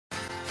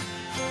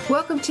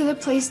Welcome to the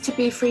Place to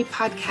Be Free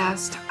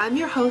podcast. I'm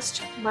your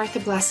host, Martha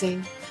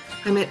Blessing.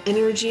 I'm an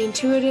energy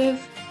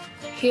intuitive,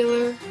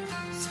 healer,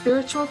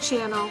 spiritual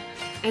channel,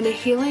 and a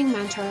healing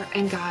mentor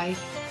and guide.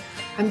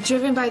 I'm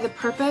driven by the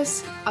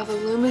purpose of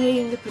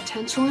illuminating the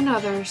potential in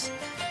others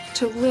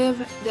to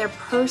live their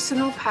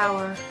personal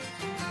power,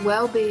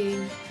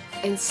 well-being,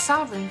 and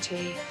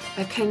sovereignty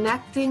by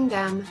connecting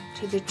them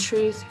to the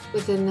truth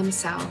within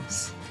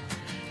themselves.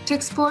 To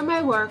explore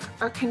my work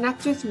or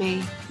connect with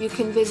me, you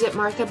can visit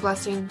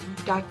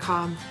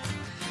marthablessing.com.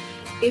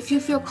 If you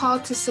feel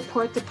called to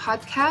support the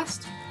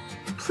podcast,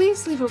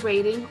 please leave a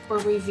rating or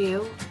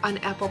review on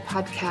Apple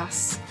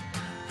Podcasts.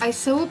 I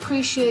so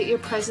appreciate your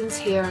presence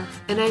here,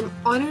 and I'm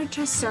honored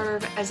to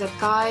serve as a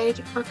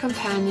guide or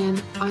companion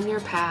on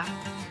your path.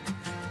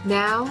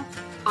 Now,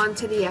 on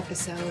to the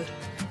episode.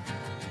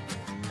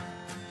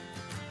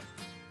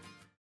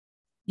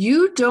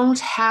 You don't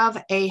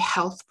have a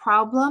health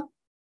problem.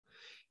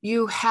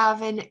 You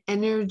have an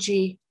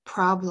energy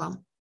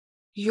problem.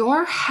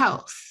 Your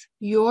health,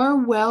 your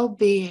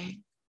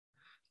well-being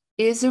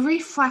is a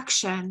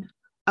reflection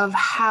of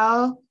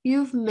how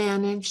you've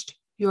managed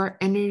your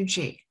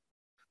energy,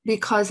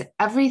 because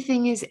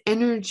everything is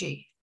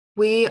energy.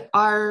 We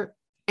are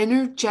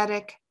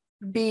energetic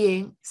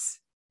beings.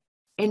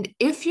 And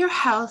if your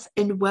health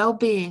and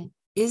well-being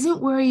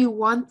isn't where you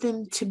want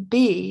them to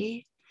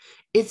be,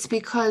 it's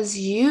because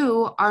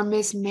you are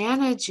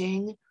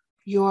mismanaging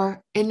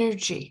your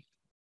energy.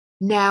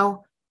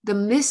 Now, the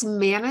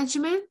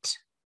mismanagement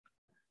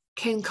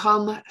can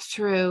come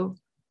through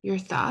your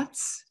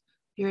thoughts,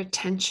 your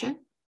attention,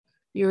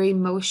 your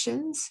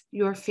emotions,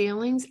 your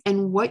feelings,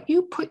 and what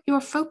you put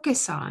your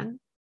focus on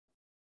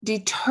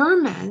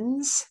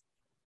determines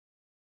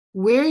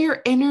where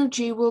your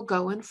energy will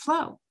go and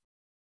flow.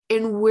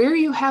 And where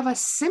you have a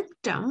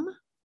symptom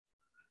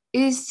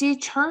is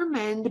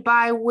determined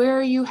by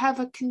where you have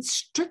a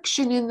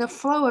constriction in the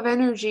flow of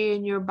energy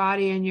in your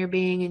body and your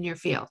being in your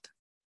field.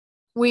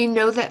 We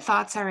know that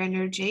thoughts are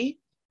energy.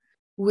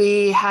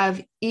 We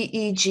have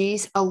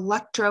EEGs,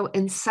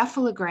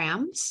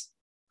 electroencephalograms,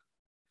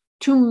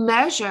 to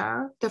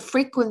measure the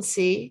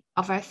frequency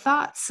of our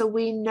thoughts. So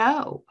we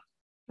know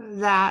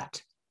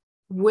that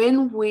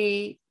when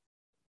we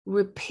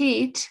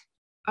repeat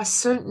a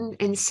certain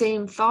and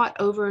same thought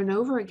over and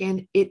over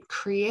again, it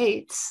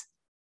creates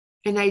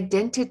an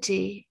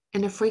identity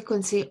and a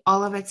frequency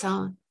all of its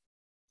own.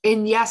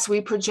 And yes, we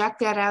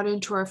project that out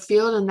into our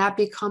field, and that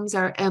becomes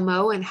our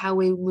MO and how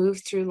we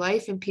move through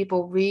life, and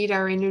people read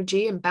our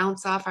energy and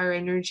bounce off our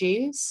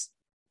energies.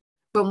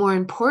 But more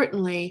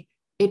importantly,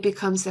 it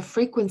becomes the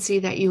frequency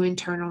that you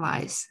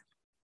internalize.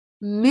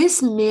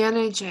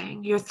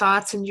 Mismanaging your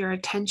thoughts and your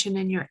attention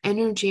and your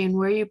energy and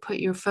where you put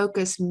your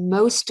focus,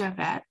 most of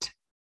it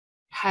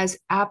has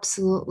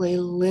absolutely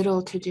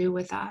little to do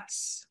with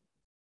us.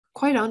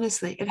 Quite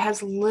honestly, it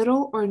has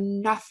little or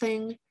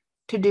nothing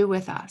to do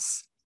with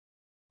us.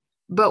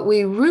 But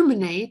we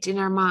ruminate in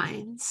our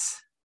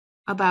minds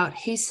about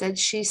he said,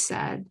 she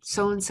said,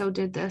 so-and-so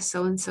did this,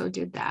 so-and-so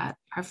did that,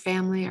 our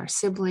family, our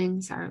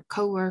siblings, our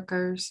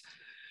coworkers,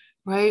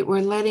 right? We're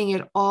letting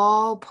it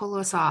all pull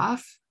us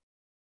off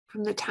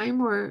from the time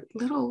we're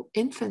little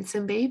infants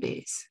and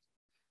babies.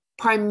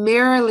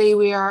 Primarily,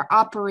 we are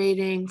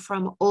operating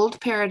from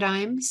old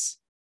paradigms,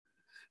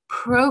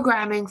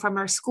 programming from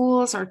our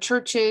schools, our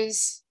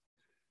churches,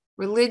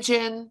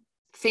 religion,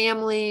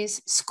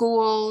 families,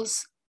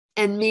 schools,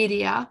 and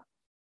media,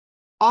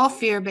 all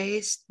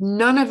fear-based,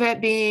 none of it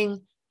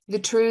being the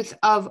truth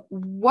of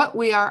what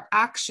we are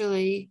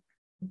actually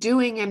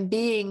doing and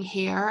being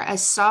here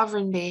as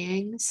sovereign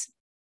beings,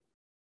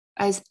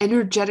 as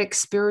energetic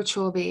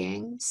spiritual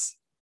beings.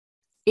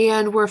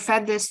 And we're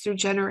fed this through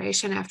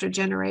generation after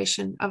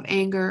generation of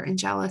anger and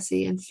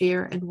jealousy and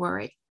fear and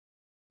worry.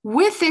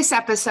 With this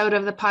episode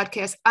of the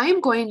podcast,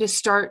 I'm going to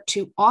start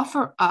to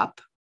offer up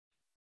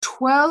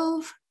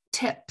 12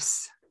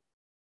 tips,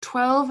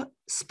 12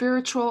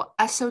 spiritual,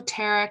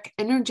 esoteric,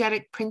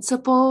 energetic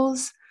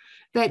principles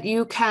that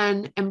you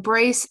can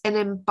embrace and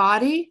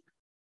embody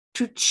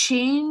to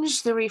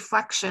change the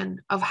reflection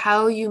of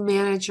how you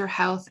manage your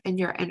health and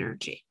your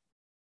energy.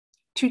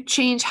 To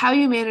change how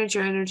you manage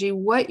your energy,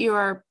 what you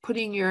are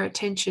putting your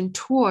attention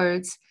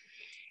towards,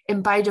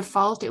 and by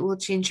default, it will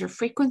change your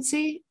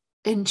frequency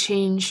and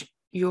change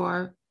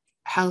your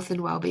health and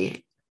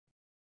well-being.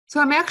 So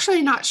I'm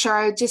actually not sure.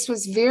 I just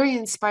was very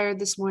inspired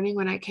this morning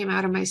when I came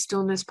out of my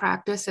stillness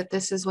practice that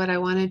this is what I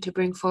wanted to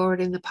bring forward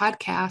in the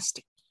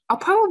podcast. I'll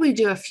probably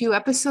do a few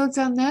episodes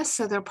on this.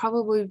 So there'll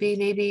probably be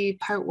maybe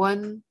part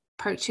 1,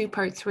 part 2,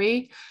 part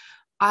 3.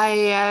 I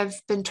have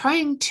been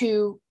trying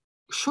to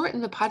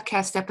shorten the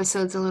podcast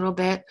episodes a little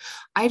bit.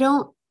 I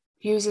don't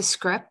use a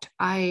script.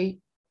 I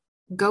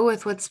go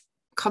with what's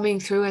coming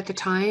through at the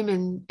time,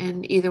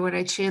 and either what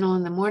I channel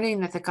in the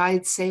morning that the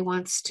guides say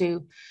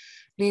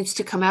needs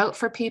to come out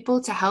for people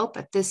to help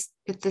at this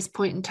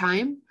point in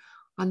time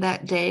on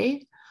that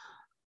day,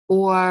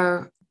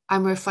 or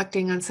I'm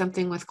reflecting on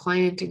something with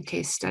client and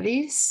case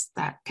studies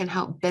that can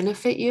help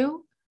benefit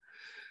you.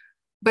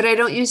 But I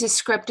don't use a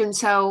script, and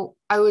so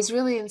I was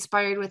really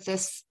inspired with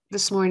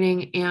this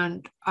morning,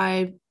 and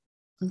I'm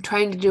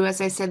trying to do, as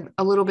I said,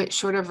 a little bit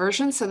shorter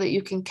version so that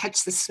you can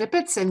catch the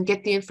snippets and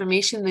get the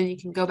information. Then you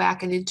can go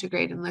back and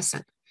integrate and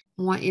listen.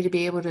 I want you to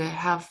be able to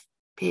have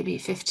maybe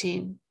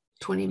 15,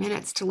 20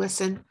 minutes to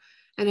listen.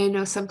 And I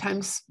know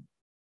sometimes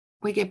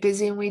we get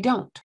busy and we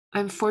don't.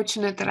 I'm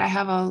fortunate that I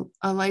have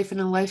a life and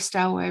a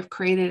lifestyle where I've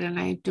created, and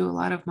I do a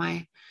lot of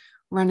my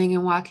running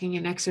and walking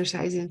and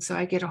exercising. So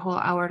I get a whole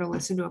hour to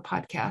listen to a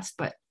podcast,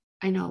 but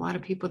I know a lot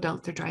of people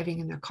don't. They're driving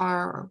in their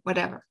car or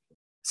whatever.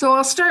 So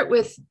I'll start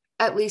with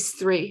at least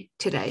 3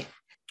 today.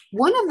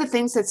 One of the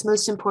things that's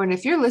most important,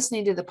 if you're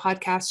listening to the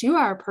podcast, you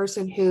are a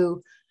person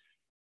who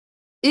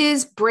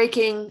is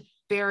breaking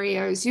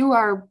barriers. You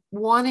are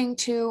wanting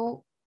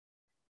to,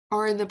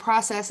 or in the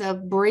process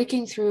of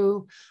breaking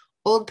through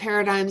old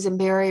paradigms and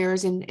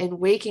barriers, and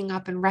waking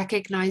up and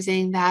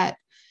recognizing that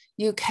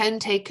you can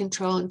take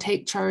control and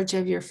take charge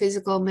of your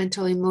physical,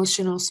 mental,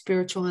 emotional,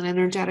 spiritual, and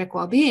energetic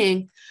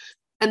well-being,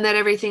 and that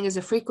everything is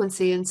a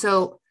frequency. And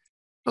so,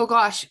 oh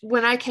gosh,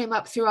 when I came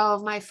up through all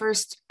of my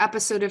first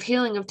episode of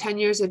healing of 10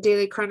 years of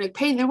daily chronic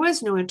pain, there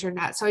was no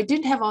internet. So I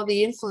didn't have all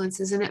the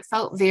influences, and it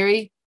felt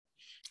very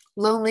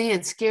lonely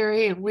and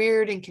scary and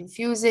weird and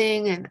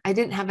confusing. And I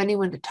didn't have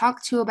anyone to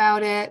talk to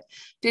about it,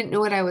 didn't know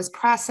what I was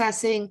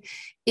processing.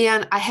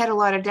 And I had a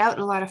lot of doubt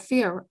and a lot of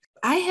fear.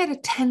 I had a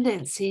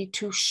tendency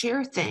to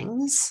share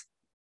things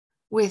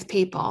with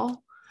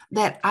people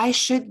that I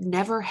should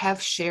never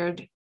have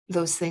shared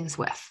those things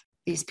with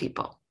these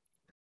people.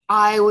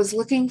 I was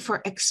looking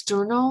for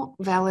external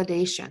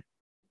validation.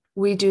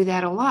 We do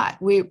that a lot.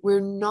 We're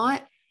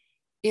not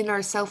in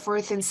our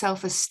self-worth and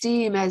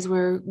self-esteem as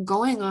we're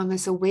going on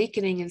this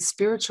awakening and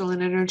spiritual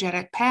and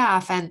energetic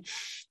path. And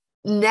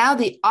now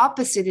the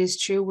opposite is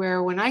true,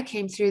 where when I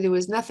came through, there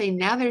was nothing.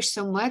 Now there's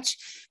so much.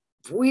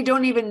 We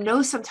don't even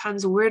know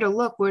sometimes where to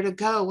look, where to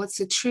go, what's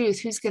the truth,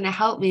 who's going to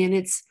help me. And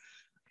it's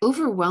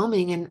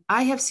overwhelming. And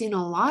I have seen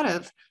a lot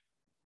of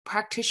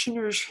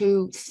practitioners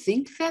who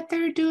think that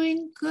they're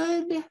doing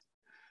good.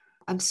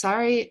 I'm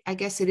sorry, I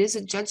guess it is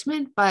a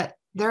judgment, but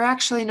they're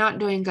actually not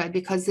doing good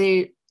because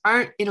they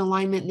aren't in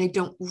alignment and they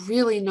don't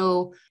really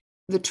know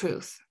the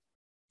truth.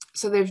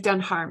 So they've done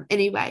harm.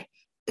 Anyway,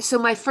 so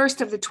my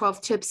first of the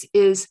 12 tips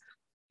is,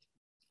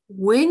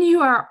 when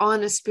you are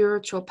on a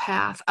spiritual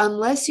path,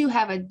 unless you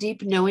have a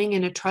deep knowing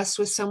and a trust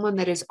with someone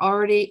that is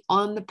already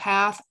on the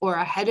path or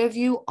ahead of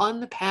you on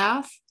the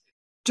path,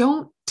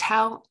 don't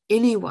tell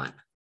anyone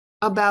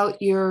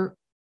about your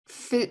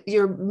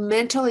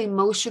mental,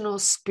 emotional,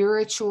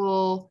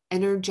 spiritual,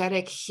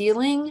 energetic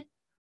healing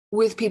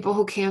with people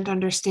who can't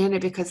understand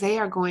it, because they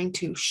are going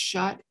to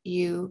shut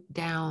you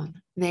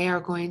down. They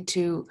are going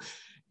to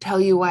tell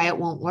you why it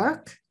won't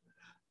work,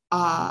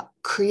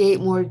 create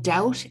more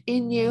doubt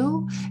in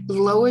you,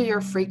 lower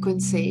your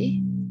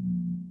frequency,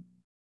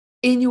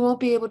 and you won't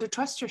be able to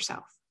trust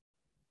yourself.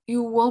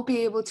 You won't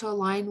be able to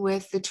align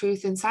with the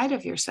truth inside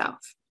of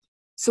yourself.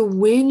 So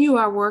when you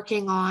are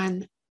working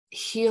on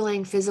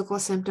healing physical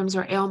symptoms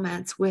or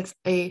ailments with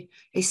a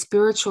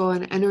spiritual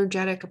and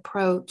energetic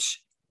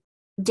approach,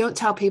 don't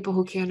tell people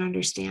who can't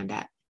understand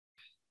it.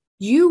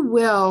 You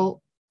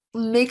will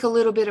make a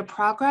little bit of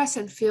progress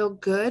and feel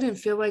good and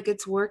feel like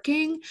it's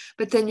working,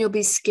 but then you'll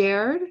be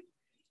scared.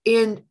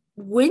 And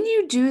when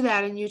you do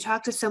that and you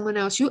talk to someone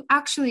else, you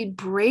actually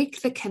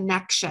break the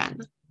connection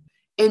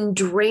and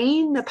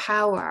drain the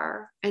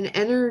power and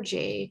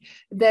energy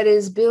that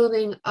is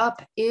building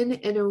up in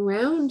and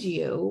around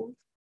you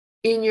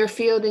in your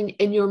field and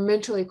in your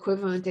mental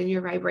equivalent and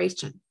your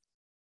vibration.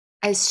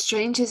 As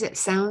strange as it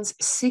sounds,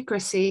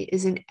 secrecy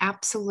is an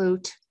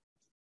absolute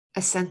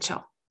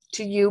essential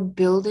to you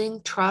building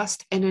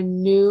trust and a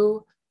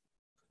new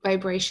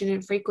vibration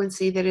and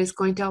frequency that is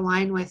going to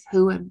align with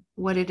who and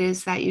what it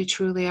is that you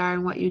truly are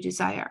and what you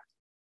desire.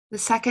 The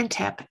second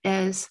tip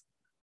is,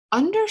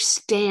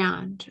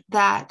 understand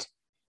that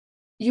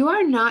you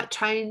are not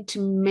trying to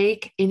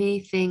make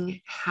anything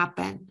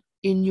happen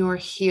in your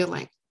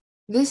healing.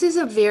 This is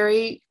a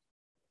very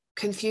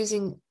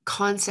confusing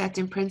concept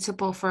and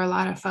principle for a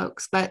lot of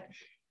folks, but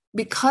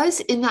because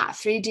in that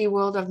 3D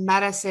world of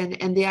medicine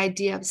and the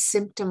idea of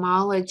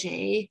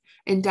symptomology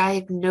and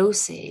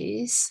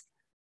diagnoses,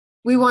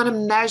 we want to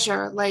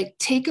measure, like,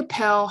 take a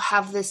pill,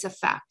 have this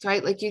effect,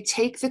 right? Like, you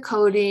take the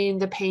codeine,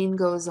 the pain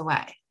goes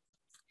away.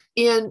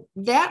 And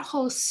that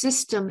whole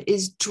system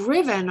is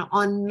driven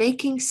on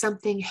making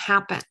something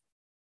happen.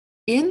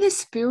 In the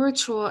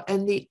spiritual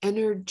and the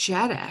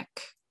energetic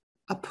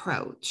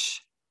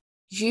approach,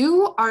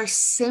 you are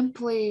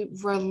simply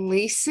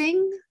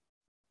releasing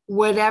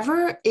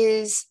whatever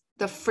is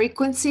the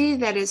frequency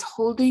that is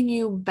holding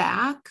you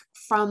back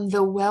from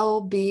the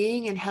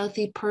well-being and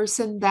healthy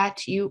person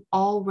that you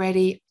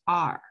already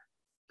are.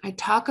 I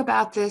talk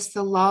about this,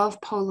 the law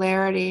of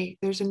polarity.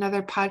 There's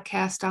another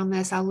podcast on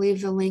this. I'll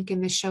leave the link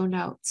in the show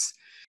notes.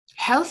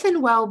 Health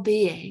and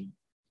well-being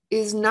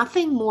is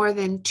nothing more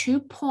than 2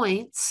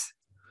 points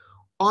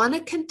on a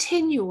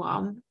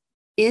continuum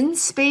in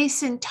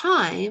space and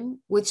time,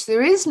 which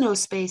there is no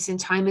space and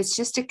time. It's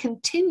just a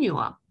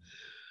continuum.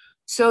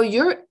 So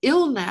your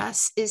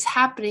illness is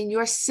happening,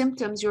 your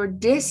symptoms, your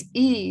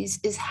dis-ease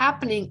is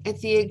happening at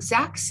the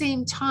exact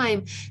same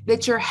time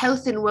that your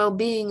health and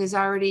well-being is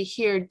already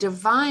here,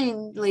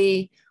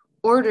 divinely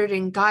ordered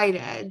and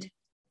guided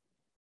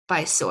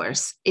by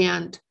source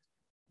and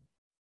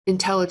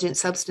intelligent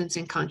substance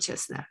and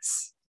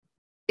consciousness.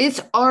 It's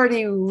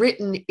already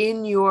written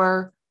in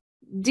your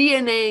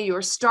DNA,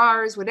 your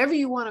stars, whatever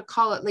you want to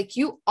call it. Like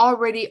you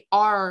already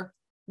are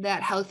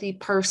that healthy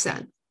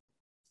person.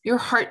 Your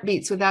heart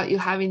beats without you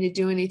having to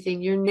do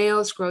anything. Your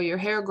nails grow, your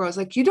hair grows.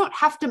 Like you don't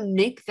have to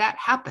make that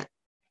happen.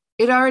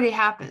 It already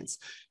happens.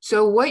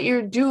 So what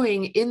you're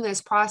doing in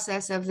this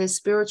process of this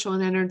spiritual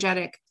and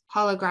energetic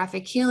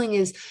holographic healing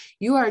is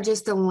you are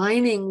just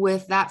aligning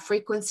with that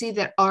frequency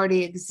that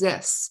already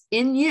exists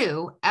in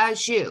you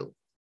as you,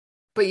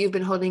 but you've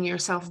been holding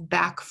yourself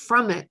back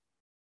from it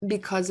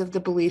because of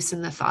the beliefs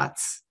and the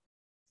thoughts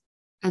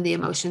and the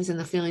emotions and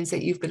the feelings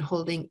that you've been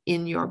holding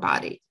in your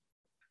body.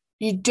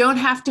 You don't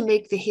have to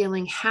make the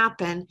healing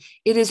happen.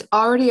 It is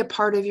already a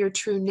part of your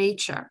true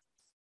nature.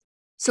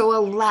 So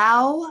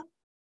allow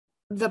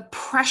the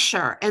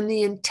pressure and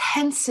the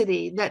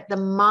intensity that the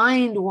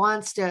mind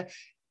wants to,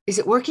 is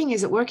it working?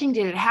 Is it working?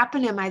 Did it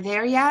happen? Am I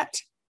there yet?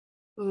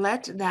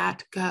 Let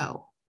that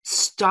go.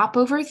 Stop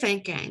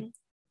overthinking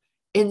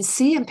and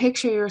see and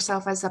picture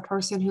yourself as a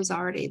person who's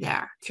already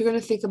there. If you're going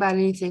to think about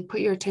anything,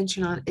 put your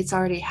attention on it's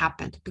already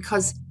happened,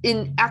 because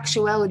in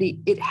actuality,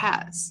 it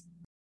has.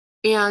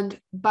 And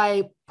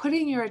by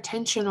putting your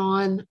attention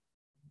on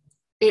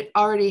it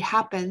already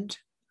happened,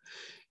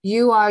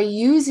 you are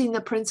using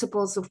the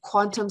principles of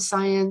quantum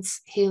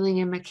science,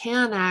 healing, and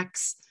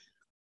mechanics.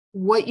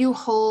 What you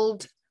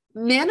hold,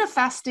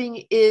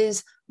 manifesting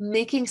is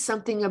making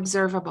something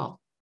observable.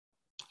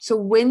 So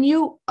when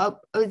you,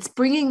 it's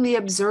bringing the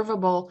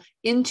observable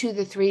into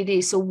the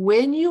 3D. So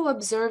when you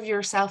observe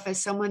yourself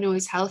as someone who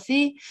is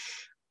healthy,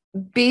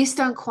 based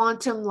on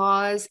quantum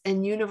laws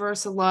and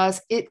universal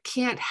laws, it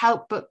can't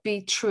help but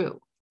be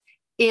true.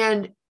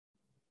 And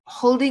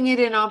holding it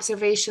in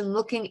observation,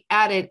 looking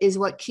at it, is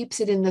what keeps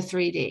it in the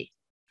 3D,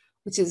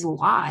 which is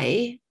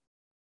why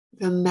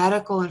the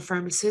medical and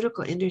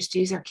pharmaceutical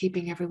industries are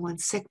keeping everyone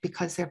sick,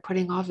 because they're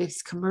putting all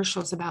these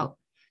commercials about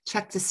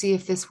check to see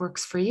if this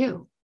works for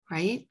you,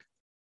 right?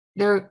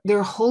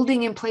 They're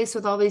holding in place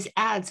with all these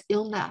ads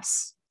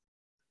illness.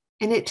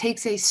 And it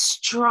takes a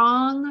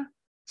strong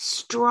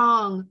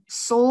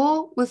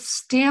soul with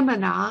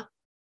stamina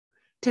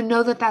to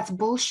know that that's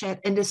bullshit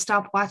and to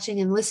stop watching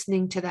and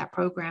listening to that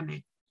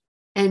programming,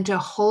 and to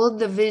hold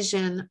the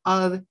vision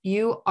of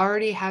you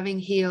already having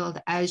healed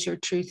as your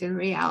truth and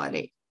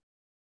reality,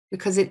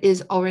 because it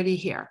is already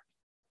here.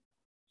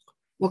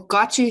 What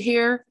got you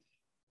here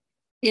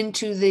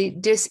into the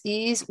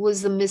dis-ease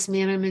was the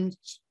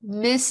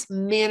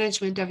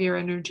mismanagement of your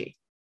energy.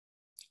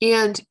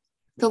 And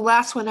the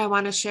last one I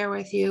want to share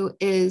with you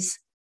is,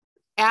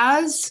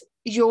 as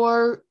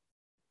your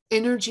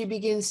energy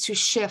begins to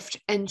shift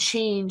and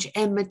change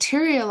and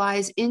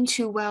materialize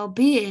into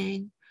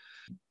well-being,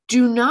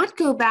 do not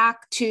go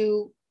back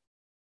to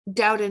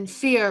doubt and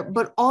fear,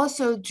 but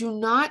also do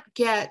not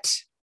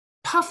get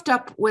puffed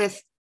up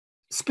with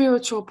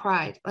spiritual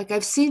pride. Like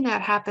I've seen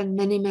that happen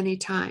many, many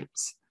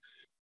times.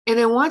 And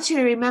I want you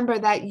to remember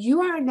that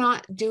you are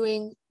not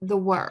doing the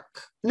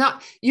work.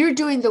 You're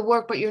doing the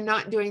work, but you're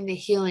not doing the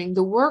healing.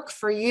 The work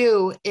for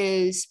you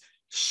is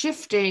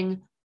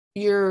shifting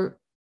your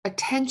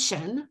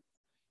attention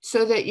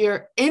so that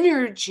your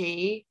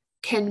energy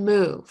can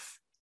move.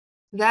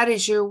 That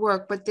is your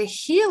work. But the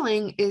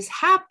healing is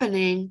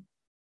happening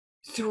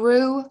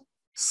through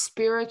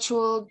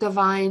spiritual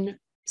divine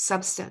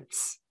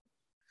substance.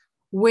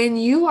 When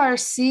you are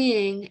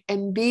seeing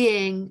and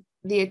being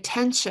the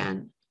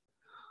attention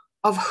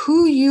of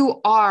who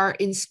you are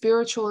in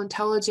spiritual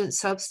intelligent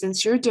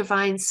substance, your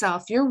divine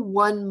self, your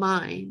one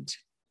mind,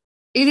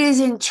 it is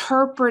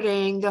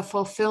interpreting the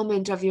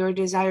fulfillment of your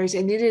desires,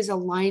 and it is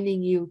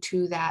aligning you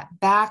to that,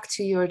 back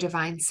to your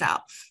divine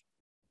self.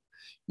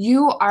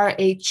 You are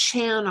a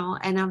channel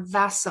and a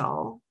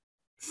vessel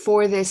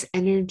for this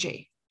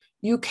energy.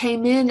 You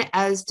came in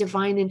as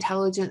divine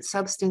intelligent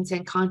substance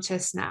and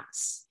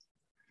consciousness.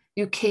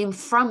 You came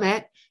from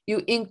it.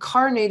 You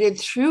incarnated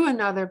through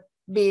another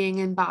being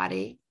and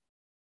body,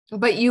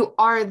 but you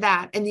are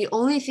that. And the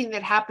only thing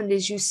that happened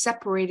is you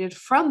separated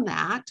from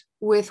that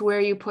with where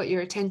you put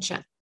your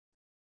attention.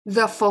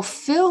 The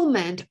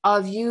fulfillment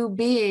of you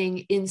being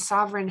in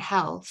sovereign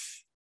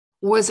health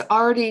was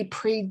already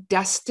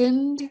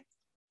predestined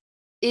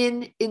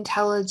in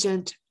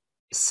intelligent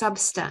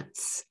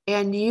substance,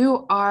 and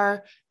you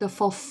are the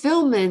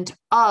fulfillment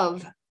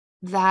of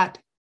that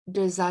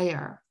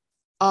desire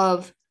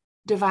of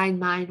divine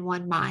mind,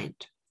 one mind.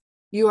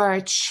 You are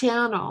a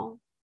channel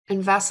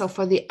and vessel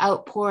for the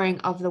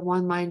outpouring of the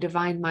one mind,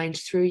 divine mind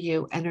through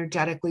you,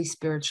 energetically,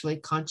 spiritually,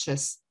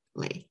 consciously.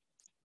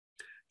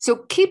 So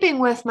keeping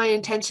with my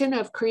intention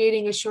of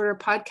creating a shorter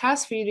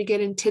podcast for you to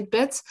get in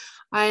tidbits,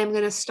 I am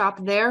going to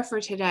stop there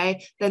for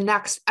today. The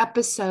next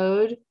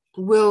episode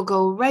will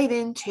go right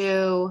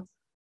into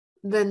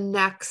the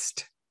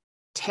next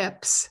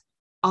tips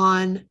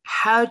on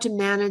how to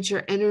manage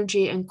your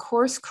energy and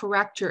course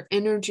correct your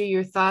energy,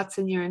 your thoughts,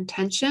 and your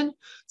intention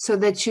so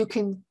that you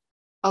can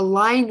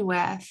align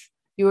with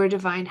your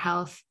divine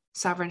health,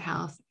 sovereign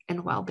health,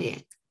 and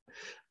well-being.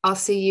 I'll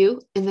see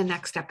you in the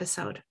next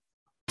episode.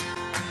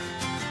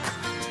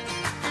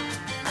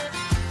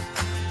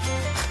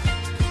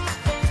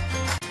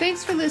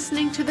 Thanks for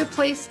listening to the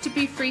Place to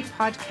Be Free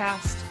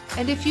podcast.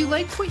 And if you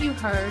liked what you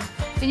heard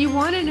and you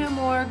want to know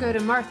more, go to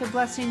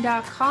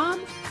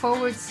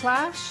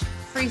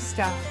marthablessing.com/free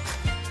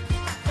stuff.